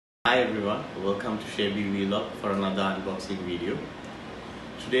Hi everyone, welcome to Shabby Vlog for another unboxing video.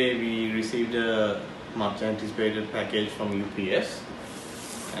 Today we received a much anticipated package from UPS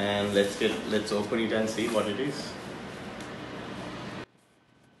and let's open it and see what it is.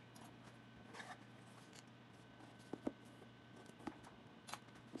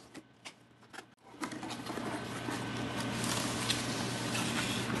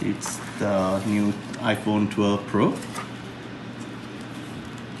 It's the new iPhone 12 Pro.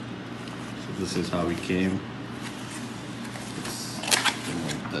 This is how it came. Let's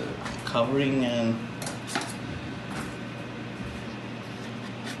remove the covering and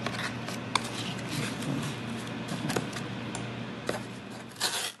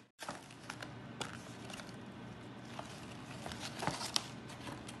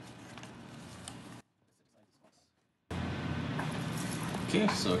okay,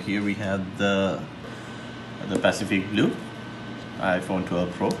 so here we have the Pacific Blue iPhone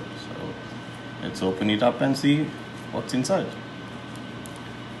 12 Pro. So let's open it up and see what's inside.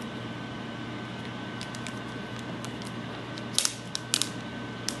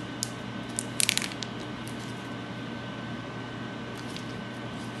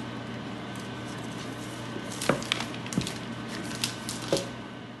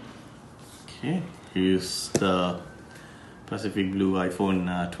 Okay, here's the Pacific Blue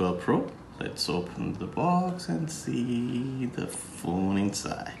iPhone 12 Pro. Let's open the box and see the phone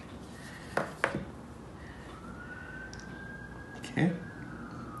inside. Okay,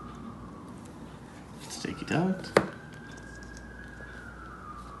 let's take it out.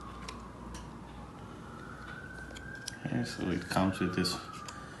 Okay, so it comes with this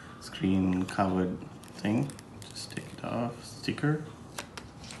screen covered thing. Just take it off, sticker.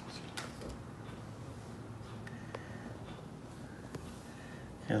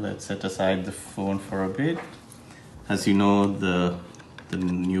 Okay, let's set aside the phone for a bit. As you know, the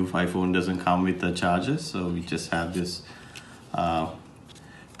new iPhone doesn't come with the charger, so we just have this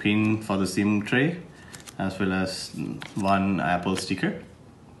pin for the SIM tray, as well as one Apple sticker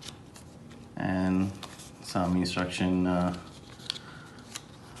and some instruction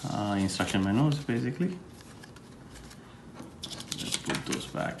manuals basically. Let's put those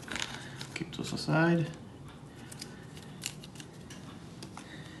back, keep those aside.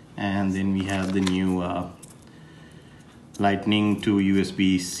 And then we have the new Lightning to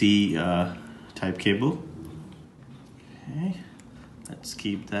USB-C type cable. Okay, let's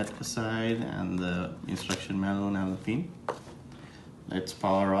keep that aside, and the instruction manual and the pin. Let's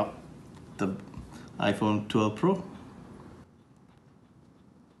power up the iPhone 12 Pro.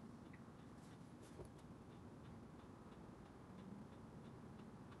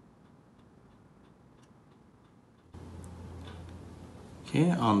 Okay,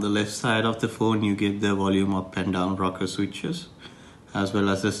 on the left side of the phone you get the volume up and down rocker switches, as well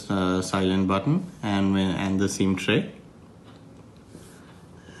as this silent button and the SIM tray.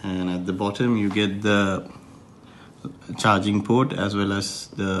 And at the bottom you get the charging port as well as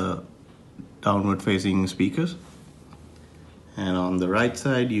the downward facing speakers. And on the right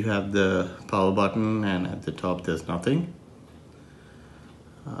side you have the power button, and at the top there's nothing.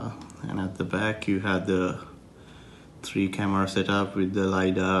 And at the back you have the 3 camera setup with the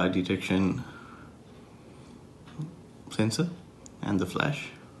LiDAR detection sensor and the flash.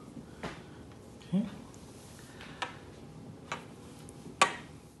 Okay.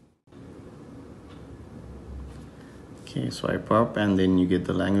 Okay, swipe up and then you get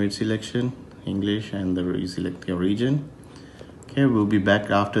the language selection, English, and the select your region. Okay, we'll be back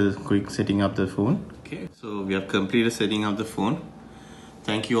after the quick setting up the phone. Okay, so we have completed setting up the phone.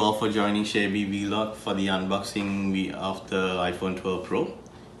 Thank you all for joining Shabby Vlog for the unboxing of the iPhone 12 Pro.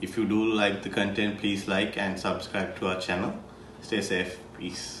 If you do like the content, please like and subscribe to our channel. Stay safe.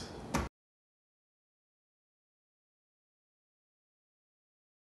 Peace.